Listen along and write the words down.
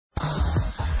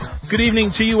Good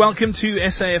evening to you. Welcome to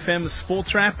SAFM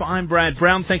Sports Wrap. I'm Brad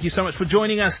Brown. Thank you so much for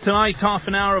joining us tonight. Half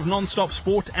an hour of non-stop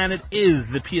sport, and it is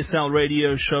the PSL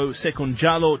radio show Second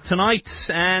Jalo tonight,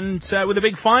 and with a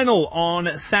big final on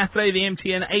Saturday, the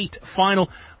MTN 8 final.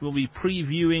 We'll be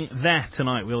previewing that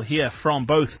tonight. We'll hear from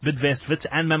both Bidvest Wits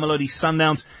and Mamelodi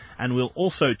Sundowns, and we'll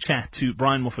also chat to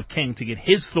Brian Mofokeng to get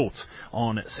his thoughts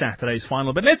on Saturday's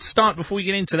final. But let's start, before we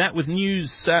get into that, with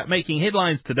news making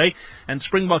headlines today. And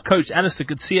Springbok coach Alistair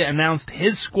Coetzee announced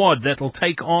his squad that will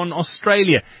take on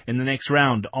Australia in the next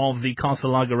round of the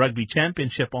Castle Lager Rugby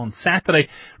Championship on Saturday.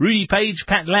 Rudy Page,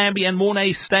 Pat Lambie and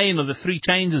Morné Steyn are the three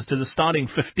changes to the starting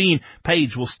 15.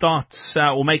 Page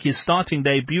will make his starting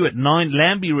debut at 9.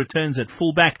 Lambie returns at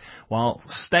fullback, while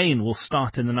Steyn will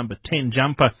start in the number 10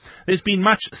 jumper. There's been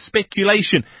much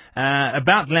speculation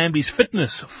about Lambie's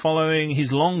fitness following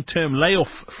his long-term layoff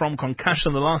from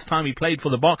concussion. The last time he played for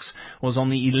the Boks was on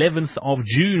the 11th of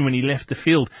June when he left the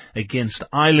field against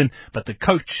Ireland, but the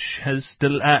coach has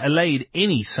allayed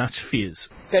any such fears.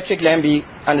 Patrick Lambie,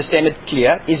 understand it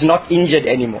clear, is not injured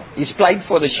anymore. He's played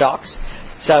for the Sharks.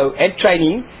 So at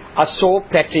training, I saw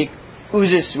Patrick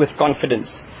oozes with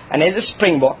confidence. And as a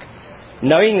Springbok,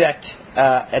 knowing that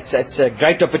it's a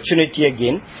great opportunity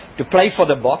again to play for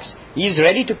the Boks, he's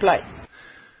ready to play.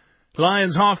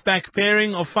 Lions halfback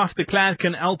pairing of Faf de Klerk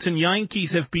and Elton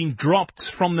Jantjies have been dropped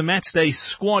from the matchday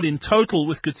squad in total,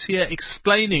 with Coetzee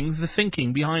explaining the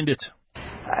thinking behind it.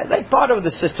 They're part of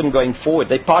the system going forward.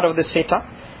 They're part of the setup.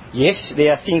 Yes,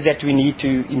 there are things that we need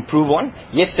to improve on.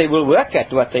 Yes, they will work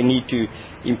at what they need to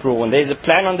improve on. There's a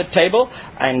plan on the table,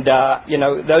 and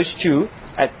those two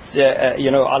are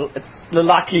the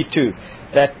likely two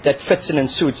that fits in and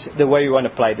suits the way we want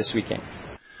to play this weekend.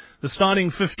 The starting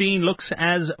 15 looks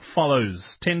as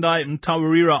follows. Tendai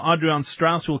Mtawarira, Adrian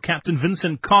Strauss will captain.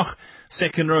 Vincent Koch,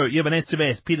 second row, Eben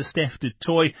Etzebeth, Peter Steph du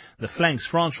Toit. The flanks,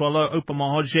 Francois Lowe, Opa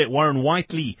Mahoje, Warren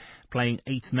Whiteley playing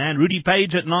 8th man. Rudy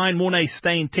Page at 9, Morné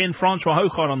Steyn 10, Francois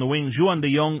Hougaard on the wing, Juan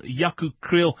de Jong, Jaco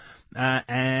Kriel,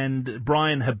 and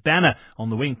Brian Habana on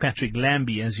the wing. Patrick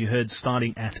Lambie, as you heard,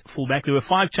 starting at fullback. There were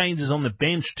 5 changes on the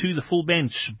bench to the full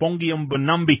bench. Bongi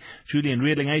Mbonambi, Julian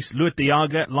Riedlinghuis, Loet de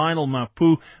Jager, Lionel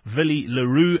Mapu, Willie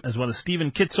Leroux, as well as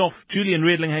Stephen Kitsoff, Julian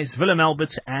Riedlinghuis, Willem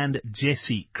Alberts and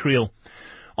Jesse Kriel.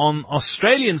 On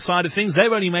Australian side of things, they've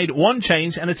only made one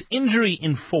change, and it's injury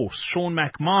in force. Sean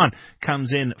McMahon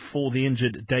comes in for the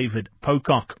injured David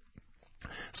Pocock.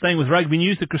 Staying with rugby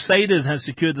news, the Crusaders have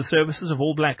secured the services of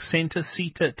All Black centre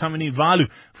Sita Tamanivalu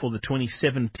for the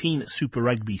 2017 Super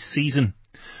Rugby season.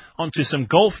 On to some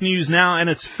golf news now, and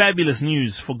it's fabulous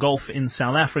news for golf in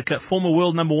South Africa. Former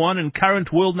world number 1 and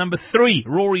current world number 3,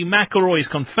 Rory McIlroy, has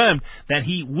confirmed that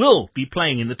he will be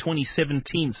playing in the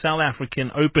 2017 South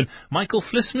African Open. Michael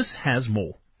Flismus has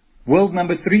more. World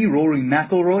number 3 Rory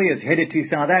McIlroy is headed to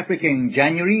South Africa in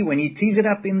January when he tees it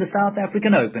up in the South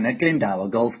African Open at Glendower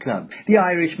Golf Club. The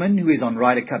Irishman, who is on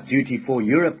Ryder Cup duty for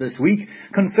Europe this week,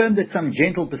 confirmed that some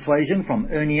gentle persuasion from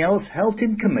Ernie Els helped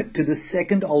him commit to the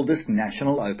second oldest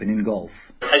national open in golf.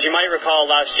 As you might recall,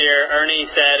 last year Ernie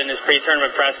said in his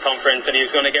pre-tournament press conference that he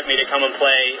was going to get me to come and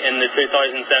play in the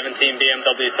 2017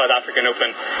 BMW South African Open.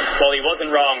 Well, he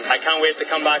wasn't wrong. I can't wait to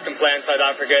come back and play in South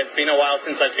Africa. It's been a while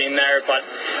since I've been there, but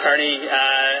Ernie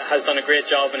has done a great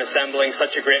job in assembling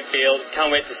such a great field. Can't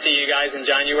wait to see you guys in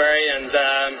January, and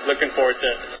looking forward to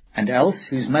it. And Els,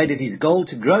 who's made it his goal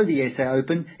to grow the SA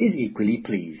Open, is equally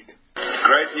pleased.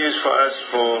 Great news for us,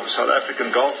 for South African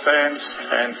golf fans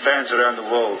and fans around the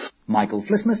world. Michael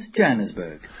Flismus,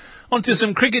 Johannesburg. On to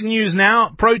some cricket news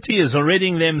now. Proteas are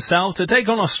readying themselves to take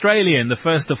on Australia in the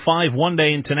first of 5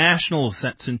 one-day internationals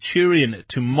at Centurion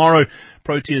tomorrow.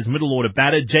 Proteas middle order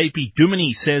batter JP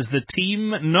Duminy says the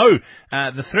team know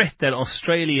the threat that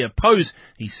Australia pose.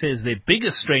 He says their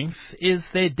biggest strength is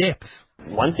their depth.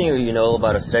 One thing you know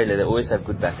about Australia, they always have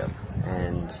good backup,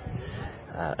 and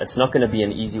it's not going to be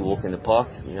an easy walk in the park.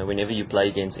 You know, whenever you play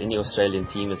against any Australian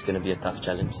team, it's going to be a tough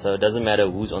challenge. So it doesn't matter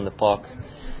who's on the park.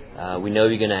 We know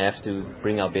we're going to have to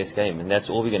bring our best game, and that's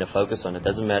all we're going to focus on. It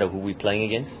doesn't matter who we're playing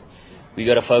against. We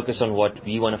got to focus on what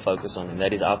we want to focus on, and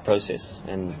that is our process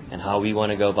and how we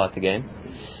want to go about the game.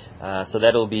 So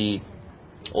that'll be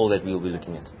all that we'll be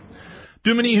looking at.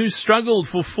 Duminy, who struggled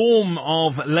for form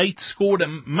of late, scored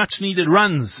much-needed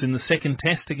runs in the second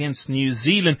test against New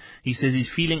Zealand. He says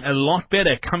he's feeling a lot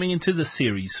better coming into the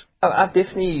series. I've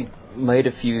definitely made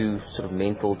a few sort of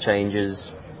mental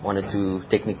changes, 1 or 2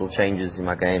 technical changes in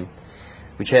my game,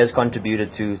 which has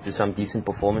contributed to some decent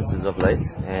performances of late.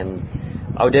 And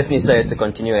I would definitely say it's a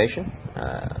continuation.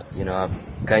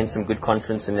 I've gained some good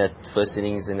confidence in that first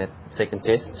innings in that second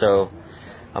test, so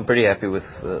I'm pretty happy with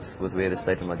where the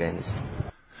state of my game is.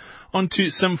 On to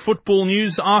some football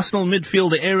news. Arsenal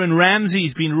midfielder Aaron Ramsey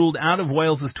has been ruled out of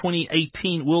Wales'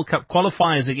 2018 World Cup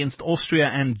qualifiers against Austria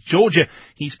and Georgia.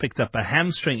 He's picked up a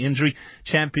hamstring injury.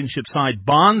 Championship side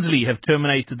Barnsley have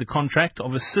terminated the contract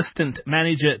of assistant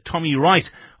manager Tommy Wright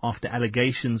after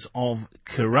allegations of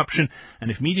corruption.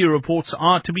 And if media reports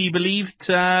are to be believed,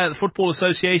 the Football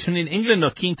Association in England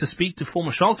are keen to speak to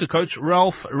former Schalke coach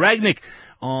Ralf Rangnick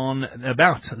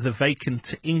about the vacant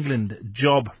England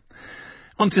job.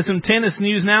 On to some tennis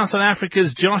news now. South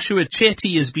Africa's Joshua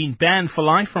Chetty has been banned for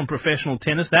life from professional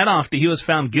tennis. That after he was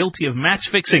found guilty of match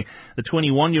fixing. The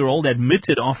 21-year-old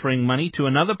admitted offering money to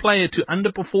another player to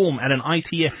underperform at an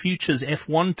ITF Futures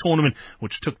F1 tournament,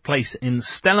 which took place in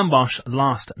Stellenbosch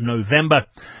last November.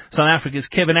 South Africa's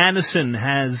Kevin Anderson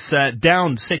has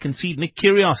downed second seed Nick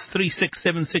Kyrgios 3-6,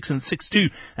 7-6 and 6-2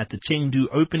 at the Chengdu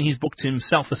Open. He's booked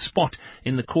himself a spot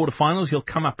in the quarterfinals. He'll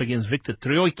come up against Viktor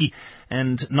Troicki.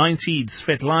 And 9 seed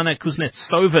Svetlana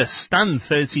Kuznetsova stunned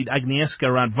third seed Agnieszka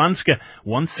Radwanska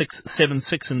 1-6,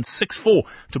 7-6 and 6-4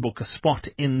 to book a spot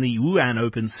in the Wuhan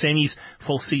Open semis.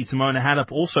 Full seed Simona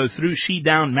Halep also through. She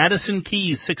downed Madison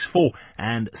Keys 6-4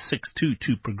 and 6-2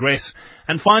 to progress.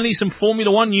 And finally, some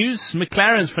Formula One news.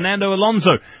 McLaren's Fernando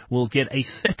Alonso will get a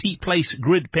 30-place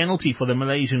grid penalty for the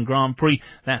Malaysian Grand Prix.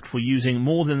 That for using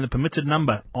more than the permitted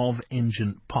number of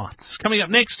engine parts. Coming up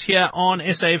next here on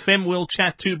SAFM, we'll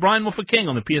chat to Brian Mofokeng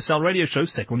on the PSL radio show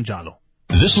Sekunjalo.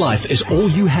 This life is all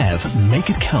you have.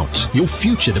 Make it count. Your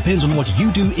future depends on what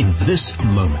you do in this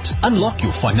moment. Unlock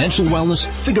your financial wellness,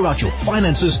 figure out your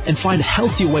finances, and find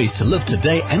healthier ways to live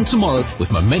today and tomorrow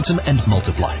with Momentum and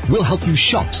Multiply. We'll help you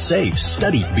shop, save,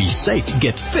 study, be safe,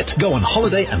 get fit, go on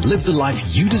holiday, and live the life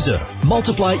you deserve.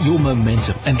 Multiply your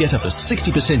momentum and get up to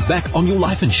 60% back on your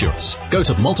life insurance. Go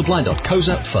to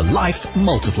multiply.coza for life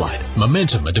multiplied.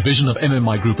 Momentum, a division of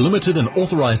MMI Group Limited, an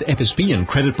authorized FSP and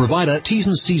credit provider. T's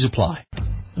and C's apply.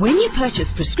 When you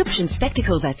purchase prescription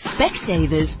spectacles at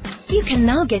Specsavers, you can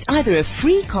now get either a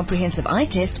free comprehensive eye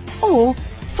test or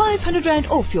 500 Rand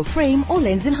off your frame or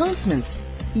lens enhancements.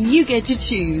 You get to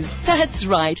choose. That's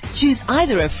right. Choose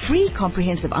either a free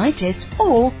comprehensive eye test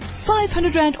or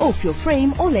 500 Rand off your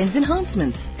frame or lens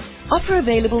enhancements. Offer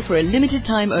available for a limited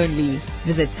time only.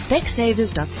 Visit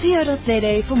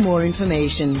specsavers.co.za for more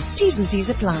information. T's and C's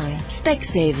apply.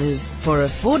 Specsavers, for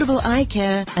affordable eye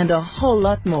care and a whole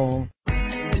lot more.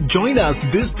 Join us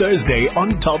this Thursday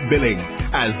on Top Billing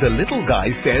as the little guy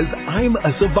says, "I'm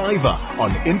a survivor"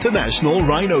 on International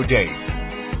Rhino Day.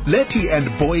 Letty and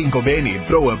Boy Ngobeni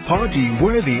throw a party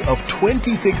worthy of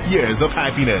 26 years of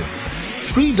happiness.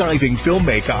 Free-diving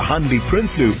filmmaker Hanli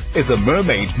Prinsloo is a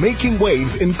mermaid making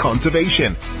waves in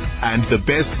conservation. And the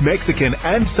best Mexican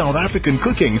and South African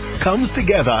cooking comes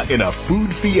together in a food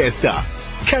fiesta.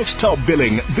 Catch Top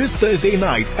Billing this Thursday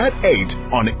night at 8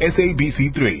 on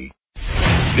SABC3.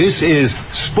 This is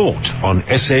Sport on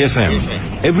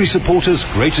SAFM, every supporter's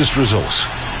greatest resource.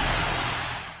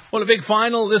 Well, a big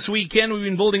final this weekend. We've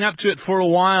been building up to it for a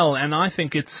while, and I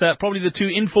think it's probably the two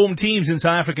informed teams in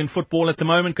South African football at the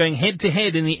moment going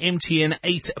head-to-head in the MTN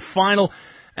 8 final.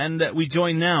 And we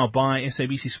join now by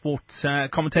SABC Sports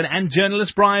commentator and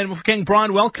journalist Brian Mofokeng.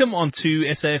 Brian, welcome onto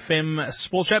SAFM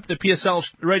Sports Wrap, the PSL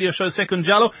radio show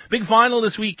Sekunjalo. Big final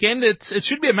this weekend. It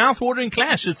should be a mouth-watering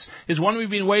clash. It's one we've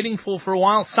been waiting for a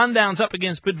while. Sundowns up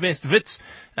against Bidvest Wits.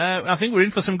 I think we're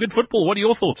in for some good football. What are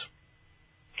your thoughts?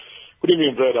 Good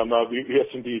evening, Brad. Yes,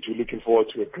 indeed. We're looking forward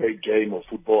to a great game of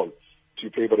football to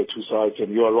play by the two sides.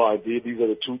 And you are right. These are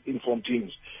the two informed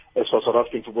teams as far as South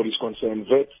African football is concerned.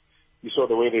 Wits, you saw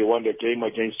the way they won the game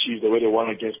against Chiefs, the way they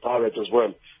won against Pirates as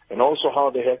well. And also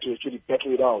how they had to actually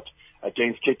battle it out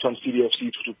against Cape Town CDFC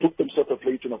to put themselves a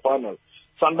place in the final.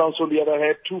 Sundowns, on the other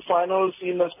hand, 2 finals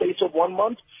in the space of 1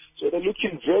 month. So they're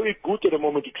looking very good at the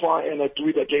moment to try and do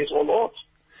it against all odds.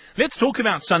 Let's talk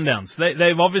about Sundowns.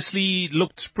 They've obviously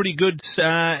looked pretty good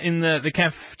in the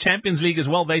CAF Champions League as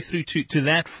well. They threw to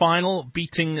that final,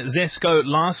 beating Zesco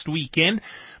last weekend.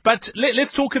 But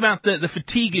let's talk about the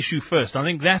fatigue issue first. I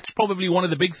think that's probably one of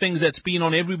the big things that's been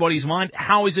on everybody's mind.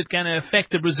 How is it going to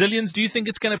affect the Brazilians? Do you think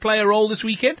it's going to play a role this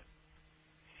weekend?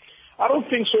 I don't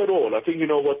think so at all. I think,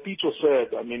 what Peter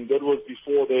said, that was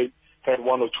before they had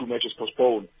 1 or 2 matches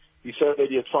postponed. He said that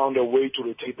he had found a way to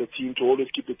rotate the team, to always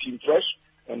keep the team fresh.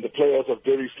 And the players are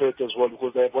very fit as well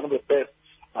because they have one of the best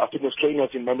fitness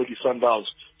trainers in Mamelodi Sundowns.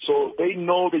 So they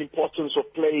know the importance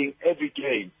of playing every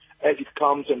game as it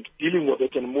comes and dealing with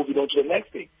it and moving on to the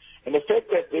next thing. And the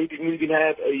fact that they didn't even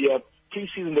have a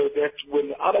preseason, that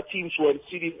when other teams were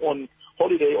sitting on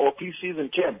holiday or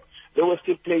preseason camp, they were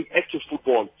still playing active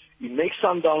football. It makes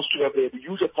Sundowns to have a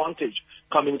huge advantage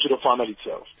coming into the final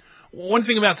itself. One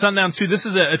thing about Sundowns too, this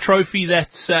is a trophy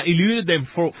that's eluded them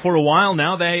for a while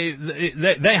now.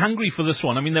 They're hungry for this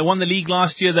one. I mean, they won the league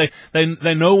last year.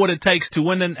 They know what it takes to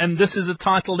win, and this is a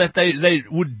title that they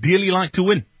would dearly like to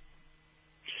win.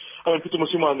 I mean, Peter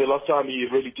Musima, the last time he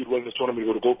really did win this tournament,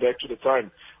 we got to go back to the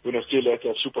time when he was still at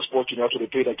Super Sport United. They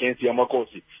played against the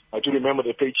Amakosi. I do remember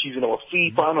they played Chiefs in our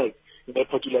three finals in that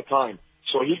particular time.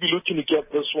 So he'll be looking to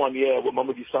get this one here with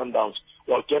Mamelodi Sundowns.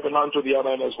 While Kevin Hunt on the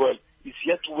other end as well, he's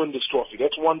yet to win this trophy.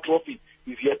 That's one trophy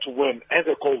he's yet to win as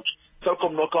a coach.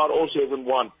 Telkom Knockout also hasn't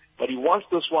won, but he wants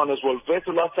this one as well. That's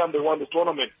the last time they won this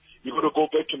tournament. You've got to go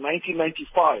back to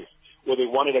 1995 where they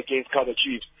won it against Kaizer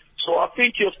Chiefs. So I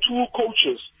think you have two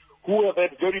coaches who have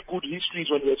had very good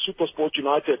histories when they were Super Sport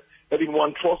United, having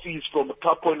won trophies from a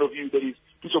cup point of view, that is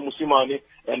Peter Musimane,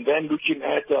 and then looking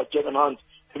at Kevin Hunt,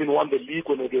 having won the league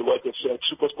when they were at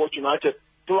Super Sport United,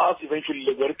 plus eventually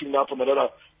working out from another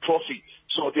trophy.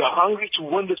 So they are hungry to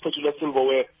win this particular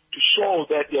silverware to show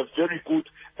that they are very good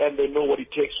and they know what it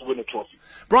takes to win a trophy.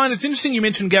 Brian, it's interesting you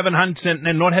mentioned Gavin Hunt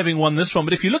and not having won this one,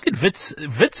 but if you look at Wits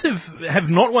have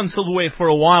not won silverware for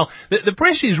a while. The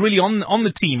pressure is really on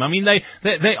the team. I mean,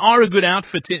 they are a good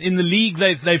outfit in the league.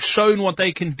 They've shown what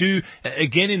they can do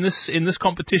again in this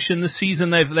competition this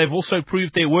season. They've also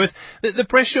proved their worth. The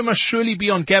pressure must surely be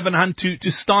on Gavin Hunt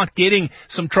to start getting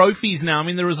some trophies now. I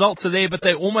mean, the results are there, but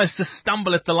they almost just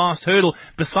stumble at the last hurdle.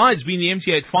 Besides being the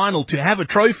MT8 final, to have a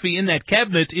trophy in that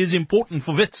cabinet is important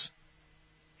for Wits.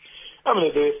 I mean,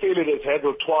 they failed at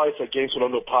Headrow twice against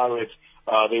Orlando Pirates.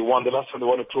 They won, the last time they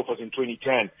won a trophy was in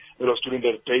 2010. It was during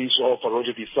the days of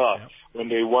Roger Bissar, when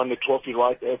they won the trophy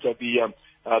right at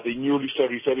the newly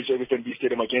refurbished FNB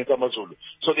Stadium against Amazulu.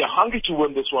 So they're hungry to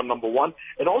win this one, number one.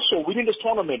 And also, winning this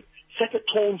tournament set a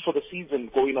tone for the season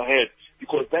going ahead,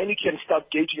 because then you can start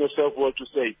gauging yourself well to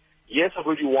say, yes, I've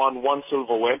already won one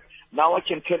silverware. Now I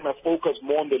can turn my focus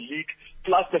more on the league,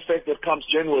 plus the fact that comes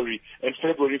January and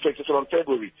February, in fact it's around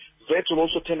February, that will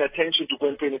also turn attention to go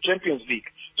and play in the Champions League.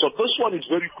 So this one is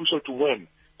very crucial to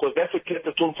win, because that will set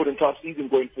the tone for the entire season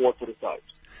going forward for the side.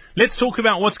 Let's talk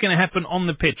about what's going to happen on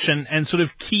the pitch and sort of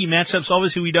key matchups.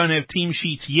 Obviously, we don't have team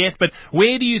sheets yet, but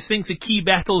where do you think the key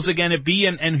battles are going to be,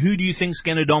 and who do you think is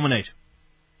going to dominate?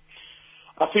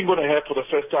 I think what I have for the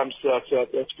first time,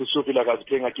 specifically like I was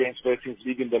playing against Veterans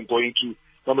League and then going to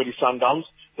Mamelodi Sundowns.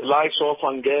 The likes of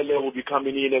Angele will be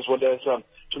coming in, as well as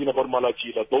talking about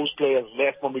Malachila. Those players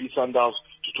left Mamelodi Sundowns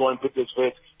to try and put this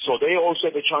vet. So they also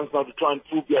have a chance now to try and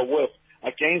prove their worth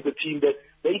against the team that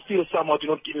they feel somehow do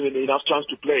not give them enough chance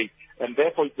to play. And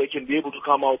therefore they can be able to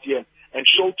come out here and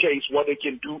showcase what they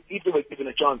can do if they were given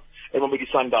a chance at Mamelodi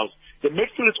Sundowns. The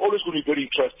midfield is always going to be very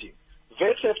interesting.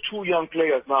 Vets have two young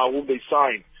players now whom they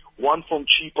signed. One from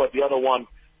Chipa, the other one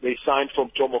they signed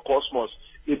from Jomo Cosmos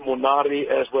in Monari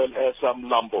as well as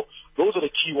Lambo. Those are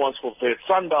the key ones for Vets.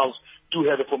 Sundowns do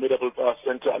have a formidable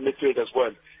center midfield as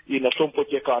well in Tompo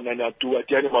Tekan and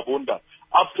Diani Mabunda.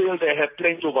 Upfield they have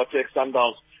plenty of attack.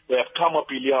 Sundowns. They have Kama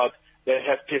Billiard. They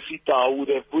have Pesita, who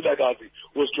they have Budagazi,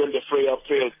 who has joined the fray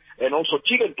upfield. And also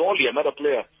Keegan Dolly, another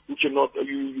player who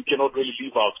you cannot really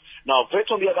leave out. Now,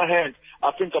 Vets, on the other hand, I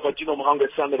think Abatino Mohanga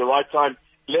signed at the right time.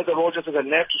 Leather Rogers has a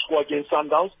knack to score against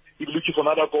Sundowns. He'll be looking for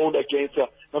another goal against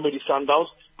Mamelodi Sundowns.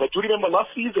 But do you remember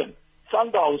last season,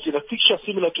 Sundowns, in a fixture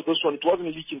similar to this one, it wasn't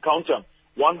a league encounter,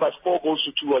 won by 4-2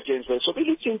 against them. So they're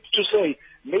looking to say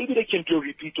maybe they can do a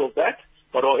repeat of that.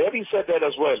 But having said that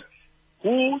as well,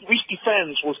 which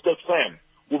defense will still firm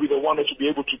will be the one that will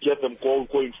be able to get them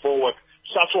going forward.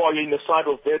 Satwa in the side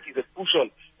of that is a crucial,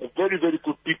 a very, very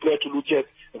good big player to look at.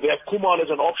 They have Kumar as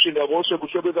an option. They have also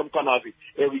Bushebedam Kanazi,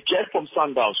 a reject from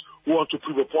Sundowns, who want to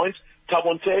prove a point.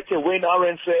 Kabontete, Wayne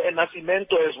Arense, and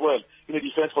Nascimento as well in the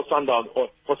defense for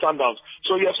Sundowns.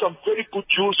 So you have some very good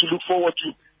jewels to look forward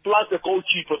to. Plus the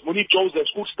goalkeepers, Monique Joseph,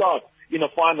 good start in the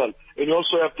final, and you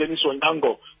also have Dennis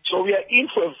Onyango. So we are in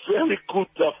for a very good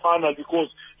final, because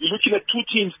you're looking at two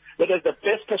teams that have the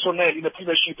best personnel in the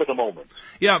Premiership at the moment.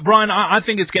 Yeah, Brian, I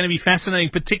think it's going to be fascinating,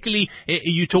 particularly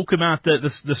you talk about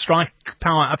the strike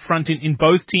power up front in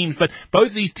both teams, but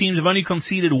both these teams have only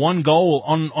conceded one goal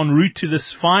en route to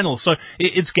this final. So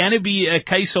it's going to be a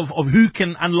case of who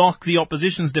can unlock the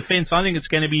opposition's defence. I think it's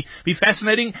going to be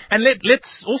fascinating. And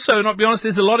let's also not be honest,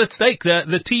 there's a lot at stake.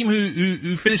 The team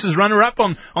who finishes runner-up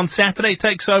on Saturday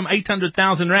takes home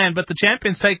 800,000 rand, but the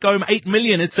champions take home 8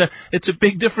 million. It's a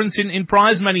big difference in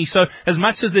prize money. So as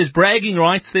much as there's bragging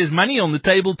rights, there's money on the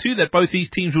table too that both these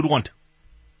teams would want.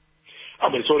 I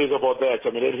mean, it's always about that.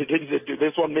 I mean,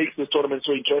 this one makes this tournament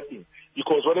so interesting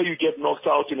because whether you get knocked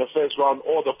out in the first round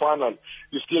or the final,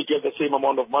 you still get the same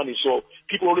amount of money. So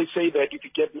people always say that if you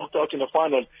get knocked out in the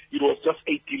final, it was just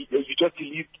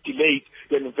delayed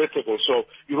than inevitable. So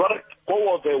you rather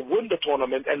go out there, win the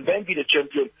tournament, and then be the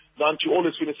champion than to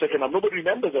always finish second. Now, nobody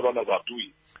remembers the runners-up, do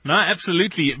we? No,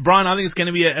 absolutely. Brian, I think it's going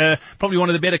to be probably one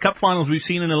of the better cup finals we've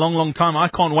seen in a long, long time. I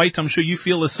can't wait. I'm sure you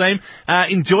feel the same.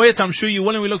 Enjoy it. I'm sure you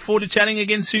will, and we look forward to chatting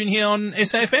again soon here on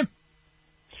SAFM.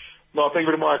 No, thank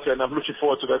you very much, and I'm looking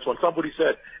forward to that one. Somebody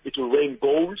said it will rain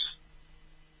goals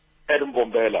at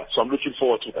Mbombela, so I'm looking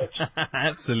forward to that.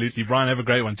 Absolutely. Brian, have a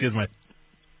great one. Cheers, mate.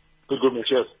 Good, mate.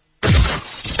 Cheers.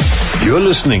 You're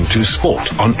listening to Sport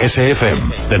on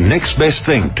SAFM, the next best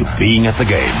thing to being at the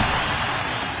game.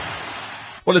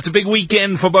 Well, it's a big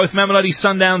weekend for both Mamelodi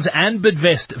Sundowns and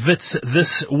Bidvest Wits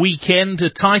this weekend. A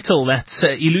title that's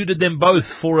eluded them both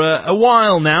for a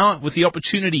while now, with the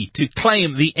opportunity to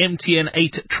claim the MTN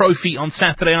 8 trophy on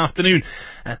Saturday afternoon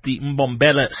at the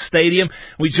Mbombela Stadium.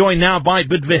 We're joined now by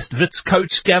Bidvest Wits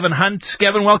coach Gavin Hunt.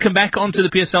 Gavin, welcome back onto the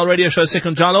PSL radio show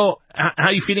Second Jalo. How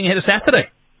are you feeling ahead of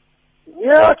Saturday?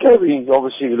 Yeah, okay. We're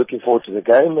obviously looking forward to the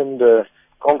game and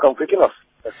can't come quick enough.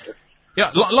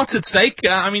 Yeah, lots at stake.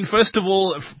 I mean, first of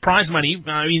all, prize money.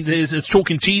 I mean, it's chalk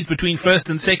and cheese between first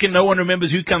and second. No one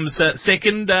remembers who comes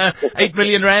second. 8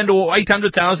 million rand or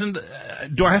 800,000.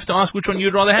 Do I have to ask which one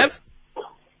you'd rather have?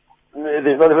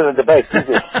 There's not even a debate, is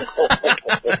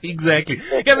there? Exactly.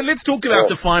 Gavin, let's talk about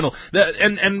the final.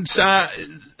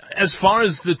 As far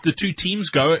as the two teams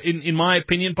go, in my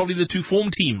opinion, probably the two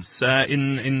form teams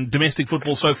in domestic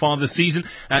football so far this season,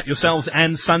 yourselves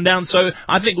and Sundown. So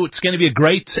I think it's going to be a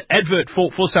great advert for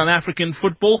South African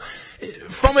football.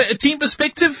 From a team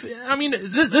perspective, I mean,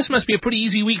 this must be a pretty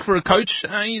easy week for a coach.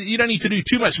 You don't need to do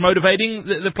too much motivating.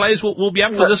 The players will be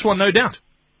up for this one, no doubt.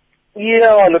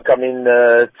 Yeah, look, I mean,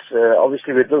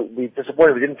 obviously we're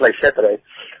disappointed we didn't play Saturday.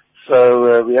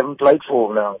 So we haven't played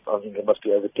for now. I think it must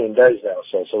be over 10 days now.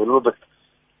 So a little bit,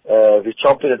 we're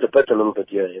chomping at the bit a little bit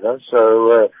here, you know.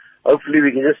 So hopefully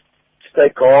we can just stay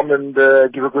calm and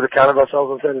give a good account of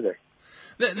ourselves on Saturday.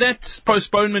 That's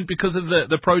postponement because of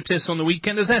the protests on the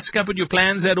weekend. Has that scuppered your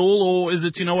plans at all, or is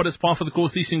it, you know what, it's par for the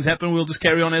course, these things happen, we'll just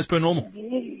carry on as per normal?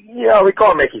 Yeah, we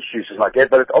can't make excuses like that,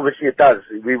 but obviously it does.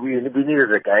 We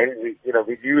needed a game.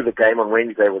 We knew the game on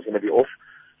Wednesday was going to be off.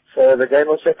 So the game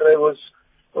on Saturday was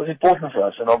important for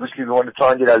us, and obviously we want to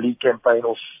try and get our league campaign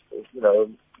off,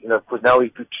 because now we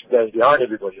put games behind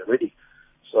everybody already.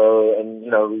 So, and,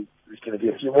 there's going to be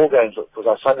a few more games, because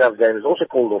our Sundowns game is also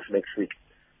called off next week,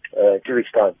 2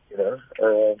 weeks' time,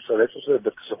 so that's also a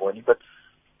bit disappointing, but,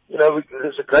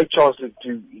 there's a great chance to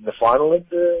in the final, and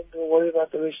don't worry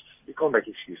about the rest. We can't make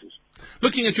excuses.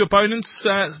 Looking at your opponents,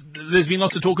 there's been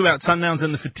lots of talk about Sundowns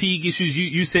and the fatigue issues.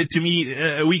 You said to me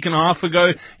a week and a half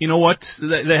ago, you know what,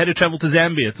 they had to travel to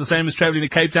Zambia. It's the same as traveling to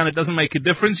Cape Town. It doesn't make a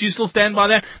difference. You still stand by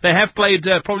that? They have played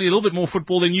probably a little bit more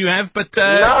football than you have, but...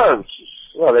 No.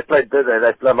 Well, they played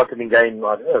must have been going,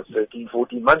 I don't know, 13,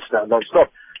 14 months now,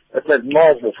 non-stop. They played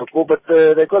miles more football, but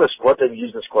they've got a squad. They've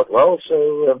used the squad well,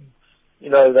 so...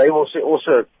 they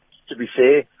also, to be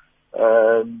fair,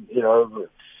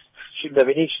 shouldn't have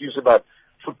any excuse about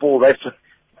football. They're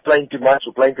playing too much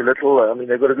or playing too little. I mean,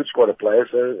 they've got a good squad of players.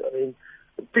 So, I mean,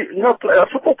 a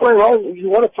football player, you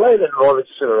want to play then rather than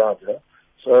sit around,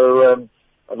 So,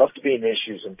 I'd love to be in their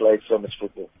shoes and play so much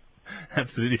football.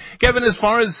 Absolutely. Gavin, as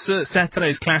far as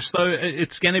Saturday's clash, though,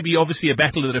 it's going to be obviously a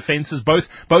battle of the defences.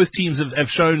 Both teams have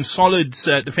shown solid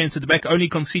defence at the back, only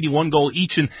conceding 1 goal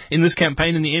each in this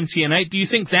campaign in the MTN 8. Do you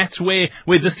think that's where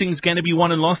this thing's going to be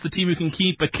won and lost? The team who can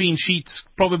keep a clean sheet's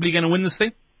probably going to win this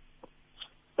thing?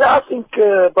 Yeah, I think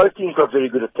both teams got very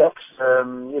good attacks,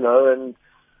 and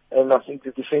I think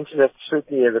the defence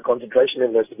certainly has a concentration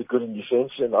level has to be good in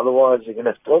defence, and otherwise they're going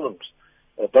to have problems.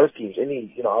 Both teams,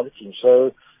 other teams.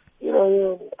 So, you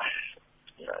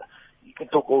can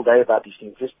talk all day about these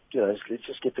things. Just, let's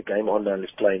just get the game on and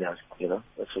let's play now.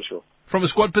 That's for sure. From a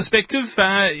squad perspective,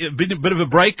 a bit of a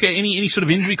break. Any sort of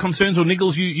injury concerns or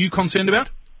niggles you concerned about?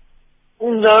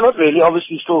 No, not really.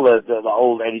 Obviously, still the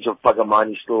old adage of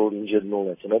Pagamani still injured and all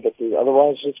that, But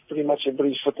otherwise, it's pretty much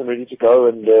everybody's fit and ready to go,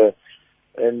 and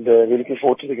we're looking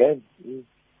forward to the game.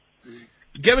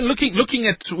 Gavin, looking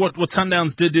at what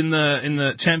Sundowns did in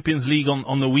the Champions League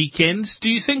on the weekend, do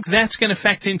you think that's going to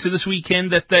factor into this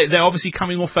weekend, that they're obviously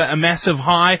coming off a massive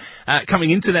high,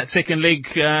 coming into that second leg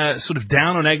sort of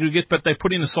down on aggregate, but they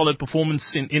put in a solid performance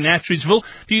in Attridgeville?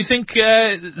 Do you think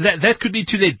that could be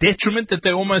to their detriment, that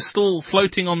they're almost still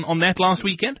floating on that last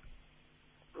weekend?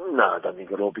 No, I don't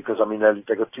think at all, because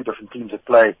they've got two different teams that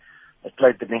play that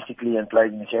played domestically and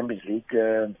played in the Champions League.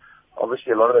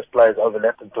 Obviously, a lot of those players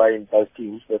overlap and play in both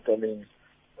teams, but I mean,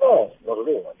 no, not at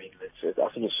all. I mean,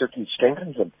 I think it certainly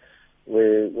strengthens them.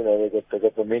 Where they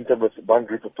got momentum with one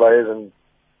group of players, and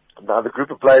the other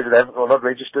group of players that are not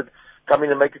registered come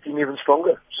in and make the team even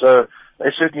stronger. So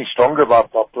they're certainly stronger by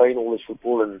playing all this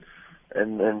football and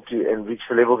reach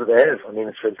the level that they have. I mean,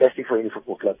 it's fantastic for any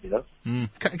football club, you know.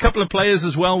 A couple of players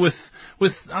as well with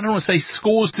I don't want to say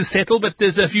scores to settle, but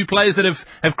there's a few players that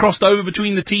have crossed over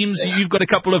between the teams. Yeah. You've got a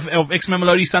couple of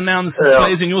ex-Mamelodi Sundowns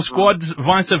players in your squad,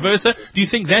 vice versa. Do you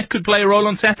think that could play a role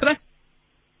on Saturday?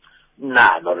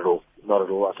 Nah, not at all. Not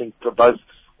at all. I think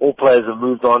all players have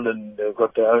moved on and they've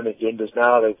got their own agendas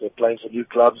now. They're playing for new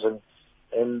clubs and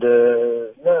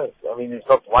no, I mean, there's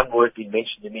not one word being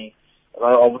mentioned to me. And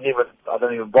I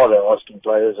don't even bother asking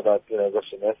players about,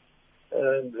 this and that.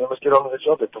 They must get on with the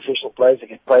job. They're professional players. They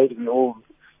get paid. We all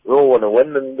want to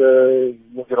win, and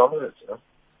we'll get on with it, you know.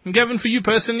 And Gavin, for you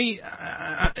personally,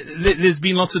 there's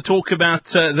been lots of talk about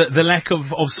the lack of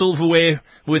silverware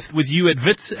with you at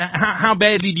Wits. How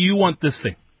badly do you want this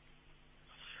thing?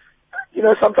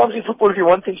 Sometimes in football, if you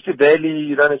want things too badly,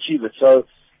 you don't achieve it. So,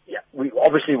 yeah, we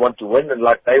obviously want to win, and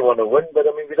like they want to win, but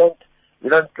I mean, we don't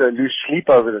lose sleep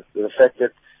over the fact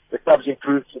that the club's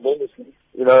improved tremendously,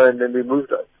 and then we moved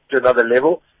to another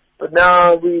level. But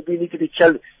now we need to be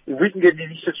challenged. If we can get in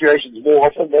these situations more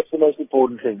often, that's the most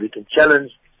important thing. We can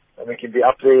challenge and we can be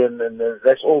up there, and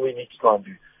that's all we need to try and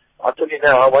do. I'll tell you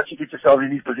now, once you get yourself in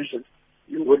these positions,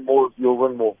 you'll win more,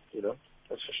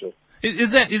 that's for sure.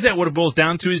 Is that what it boils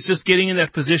down to, is just getting in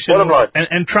that position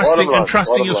and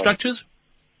trusting your structures?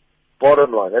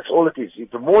 Bottom line, that's all it is.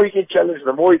 The more you can challenge,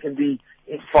 the more you can be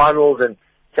in finals and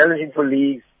challenging for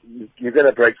leagues, you're going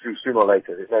to break through sooner or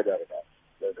later. There's no doubt about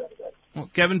it. Well,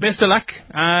 Gavin, best of luck.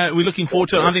 We're looking forward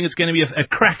to it. I think it's going to be a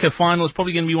cracker final. It's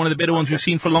probably going to be one of the better ones we've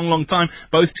seen for a long, long time.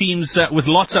 Both teams with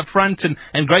lots up front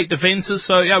and great defences.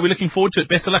 So, yeah, we're looking forward to it.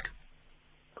 Best of luck.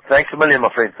 Thanks a million, my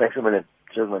friend. Thanks a million.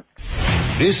 Cheers, man.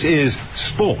 This is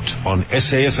Sport on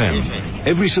SAFM.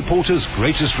 Every supporter's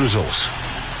greatest resource.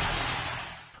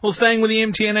 Well, staying with the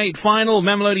MTN8 final,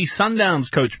 Mamelodi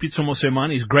Sundowns coach Pitso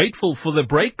Mosemane is grateful for the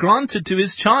break granted to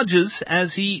his Chargers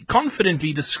as he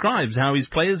confidently describes how his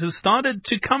players have started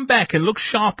to come back and look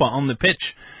sharper on the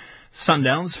pitch.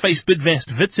 Sundowns face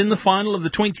Bidvest Wits in the final of the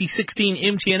 2016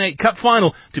 MTN8 Cup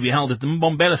final to be held at the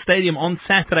Mbombela Stadium on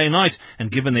Saturday night. And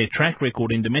given their track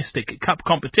record in domestic cup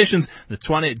competitions, the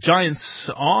Tshwane Giants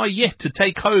are yet to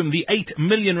take home the R8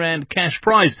 million cash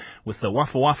prize, with the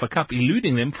Wafa Wafa Cup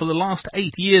eluding them for the last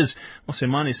 8 years.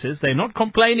 Mosemane says they're not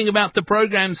complaining about the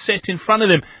program set in front of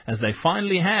them, as they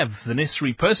finally have the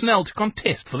necessary personnel to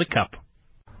contest for the cup.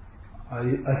 I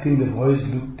think the boys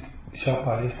looked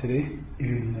sharper yesterday,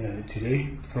 even today,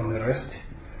 from the rest.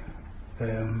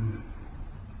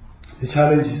 The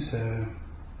challenge is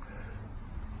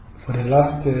for the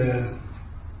last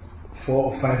 4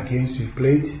 or 5 games we've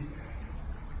played,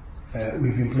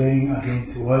 we've been playing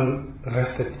against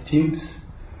well-rested teams,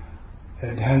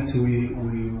 and hence we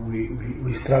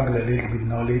struggle a little bit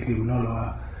now lately. We're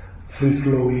not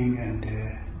free-flowing and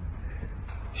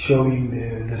showing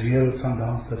the real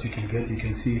Sundowns that you can get. You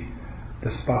can see the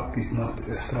spark is not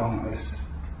as strong as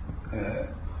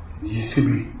it used to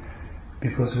be,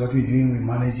 because what we're doing,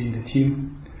 we're managing the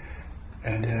team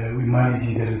and we're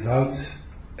managing the results,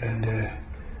 and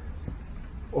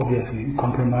obviously it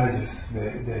compromises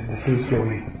the free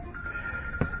flowing.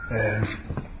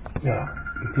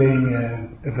 We're playing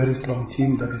a very strong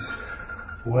team that is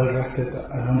well rested.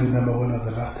 I don't remember when was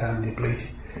the last time they played.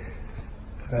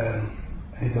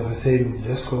 It was the same with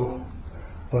Jesco.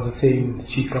 Was the same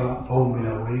Chika, home and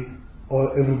away.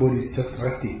 Everybody's just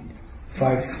resting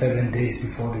 5-7 days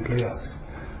before they play us.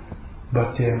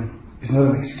 But it's not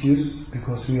an excuse,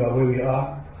 because we are where we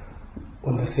are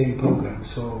on the same program,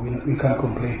 so we can't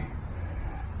complain.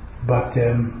 But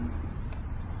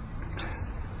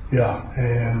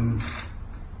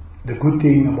the good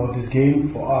thing about this game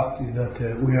for us is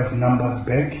that we have numbers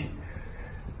back.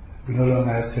 We no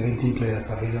longer have 17 players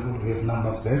available. We have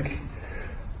numbers back.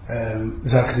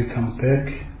 Zachary comes back,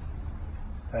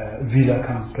 Villa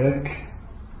comes back,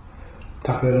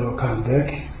 Tapelo comes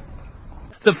back.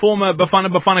 The former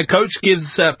Bafana coach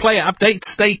gives player updates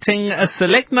stating a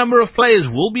select number of players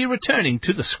will be returning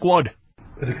to the squad.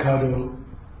 Ricardo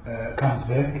comes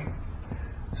back,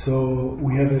 so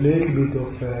we have a little bit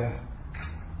of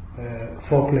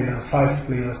 5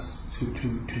 players to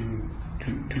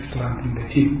strengthen the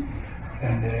team,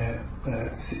 and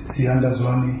Sianda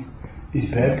Zwane is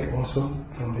back also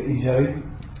from the injury.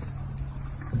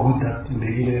 Good that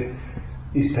Mbegile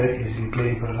is back. He's been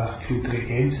playing for the last 2-3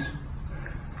 games.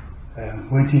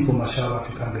 waiting for Mashaba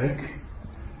to come back.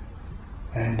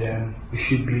 And we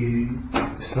should be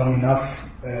strong enough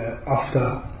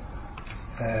after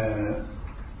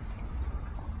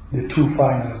the 2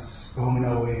 finals home and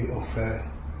away of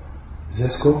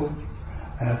Zesco.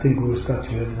 And I think we will start to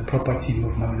have the proper team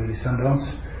of Mamelodi Sundowns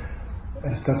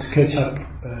and start to catch up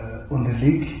on the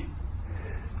league,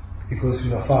 because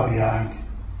we are far behind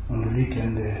on the league,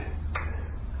 and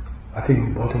I think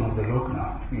we're bottom of the log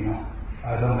now. You know,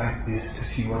 I don't like this to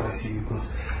see what I see, because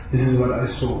this is what I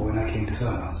saw when I came to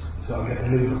Sundowns. So I get a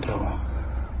little bit of trauma.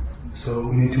 So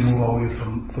we need to move away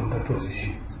from that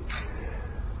position.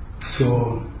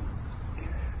 So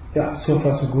yeah, so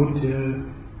far so good.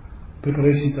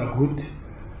 Preparations are good.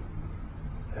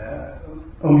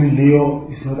 Only Leo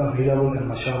is not available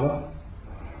and Mashaba.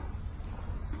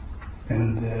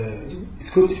 And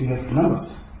it's good, we have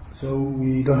numbers. So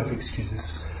we don't have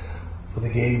excuses for the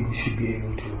game. We should be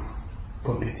able to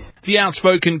compete. The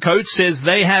outspoken coach says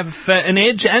they have an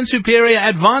edge and superior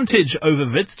advantage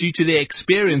over Wits due to their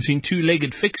experience in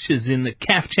 2-legged fixtures in the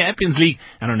CAF Champions League,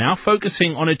 and are now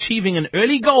focusing on achieving an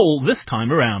early goal this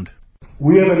time around.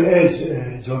 We have an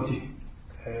edge, Jonty,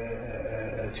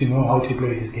 to know how to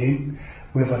play this game.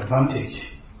 We have advantage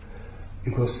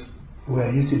because we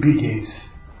are used to big games,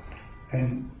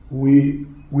 and we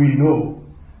know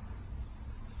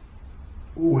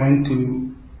when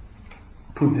to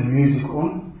put the music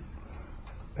on,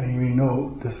 and we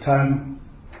know the time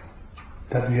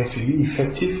that we have to be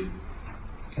effective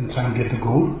and try and get the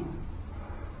goal,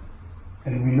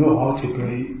 and we know how to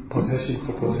play possession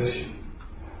for possession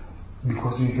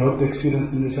because we got the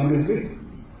experience in the Champions League.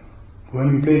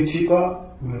 When we played cheaper,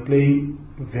 we were playing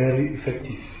very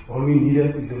effective. All we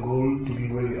needed is the goal to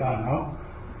be where we are now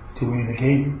to win the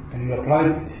game, and we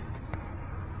applied it.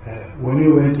 When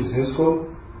we went to Zesco,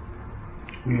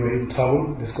 we were in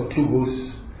trouble. They scored 2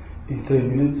 goals in 3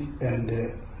 minutes, and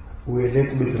we were a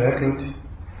little bit rattled.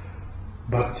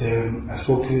 But I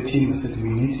spoke to the team and said we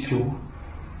need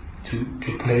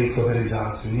to play for the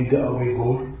results. We need the away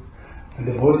goal, and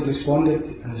the boys responded.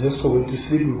 And Zesco went to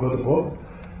sleep. We got the ball,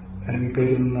 and we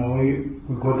played them away.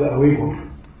 We got the away goal.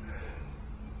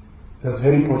 That's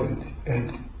very important.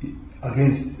 And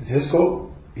against Zesco,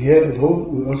 here at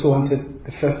home, we also wanted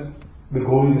the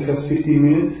goal in the first 15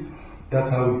 minutes. That's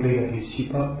how we played against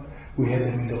Chipa. We had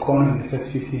them in the corner in the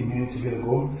first 15 minutes to get a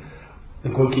goal. The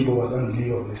goalkeeper was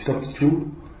unbelievable. We stopped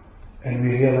 2, and we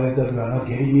realized that we are not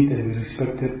getting it, and we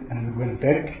respected, and we went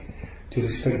back to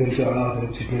respect them, to allow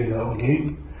them to play their own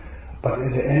game. But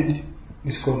at the end,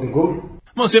 we scored the goal.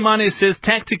 Mosemane says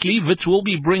tactically, Wits will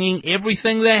be bringing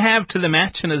everything they have to the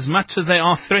match, and as much as they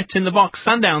are threats in the box,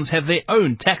 Sundowns have their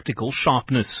own tactical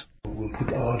sharpness. We'll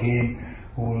put our game,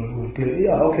 we'll play.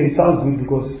 Yeah, okay, it sounds good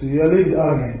because we are a little bit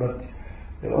arrogant, but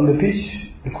on the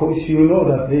pitch, the coach, you know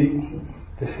that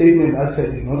the statement I said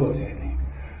is not what's happening.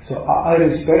 So I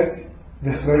respect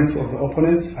the strengths of the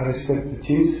opponents, I respect the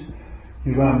teams.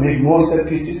 You're going to make more set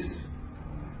pieces,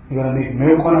 you're going to make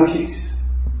more corner kicks.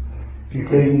 You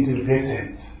play into the Wits'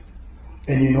 hands.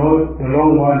 And you know the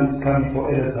long one is coming for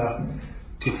Elazar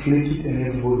to flick it, and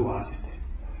everybody wants it.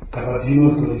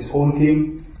 Cavadino's got his own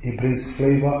thing. He brings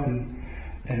flavor and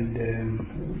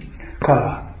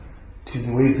color to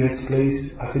the way Wits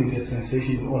plays. I think it's a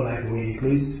sensation. We all like the way he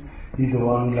plays. He's the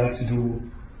one who likes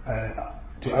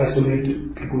to isolate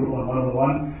people on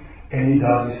one-on-one, and he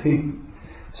does his thing.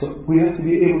 So we have to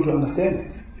be able to understand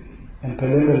it. And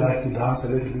Pelé likes to dance a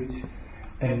little bit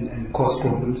and cause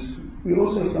problems. We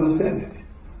also have to understand it.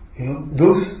 You know,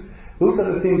 those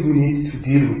are the things we need to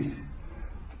deal with,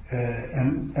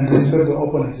 and respect the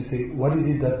opponents to say what is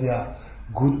it that they are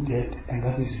good at, and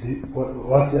that is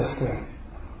what their strength.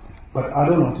 But I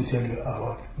don't want to tell you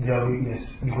about their weakness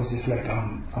because it's like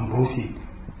I'm boasting.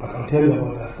 But I'll tell you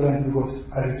about their strength because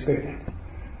I respect it.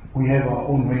 We have our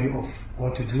own way of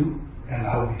what to do and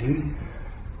how we do it,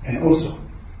 and also,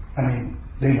 I mean,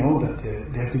 they know that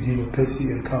they have to deal with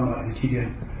Percy and Kama and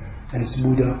Keegan and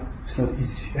Smuda. It's not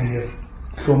easy. And you have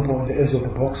Trompo on the edge of the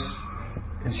box,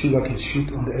 and Sugar can shoot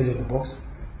on the edge of the box.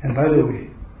 And by the way,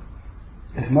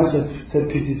 as much as set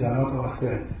pieces are not our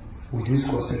strength, we do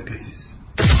score set pieces.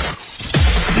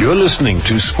 You're listening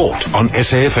to Sport on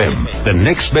SAFM, the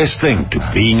next best thing to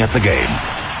being at the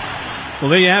game. Well,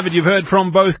 there you have it. You've heard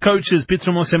from both coaches, Pitso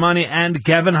Mosemane and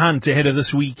Gavin Hunt, ahead of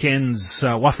this weekend's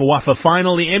Wafa Wafa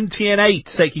final, the MTN 8,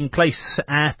 taking place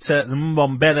at the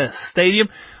Mbombela Stadium.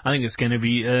 I think it's going to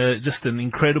be just an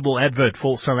incredible advert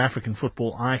for South African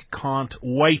football. I can't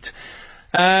wait.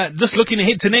 Just looking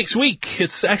ahead to next week,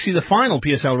 it's actually the final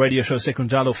PSL radio show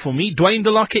Sekunjalo for me. Dwayne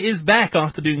Delocker is back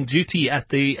after doing duty at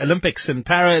the Olympics and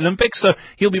Paralympics, so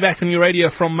he'll be back on your radio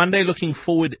from Monday. Looking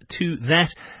forward to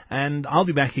that. And I'll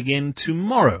be back again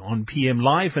tomorrow on PM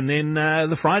Live, and then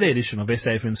the Friday edition of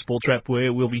SAFM Sports Wrap,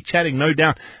 where we'll be chatting, no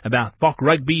doubt, about Bok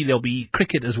Rugby. There'll be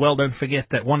cricket as well. Don't forget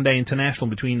that one-day international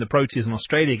between the Proteas and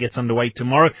Australia gets underway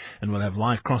tomorrow, and we'll have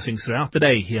live crossings throughout the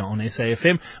day here on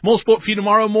SAFM. More sport for you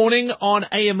tomorrow morning on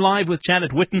AM Live with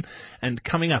Janet Witten, and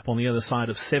coming up on the other side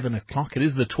of 7 o'clock, it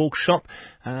is the Talk Shop.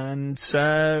 And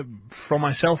from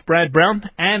myself, Brad Brown,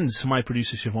 and my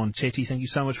producer, Siobhan Chetty, thank you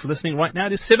so much for listening. Right now,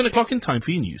 it is 7 o'clock in time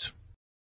for your news.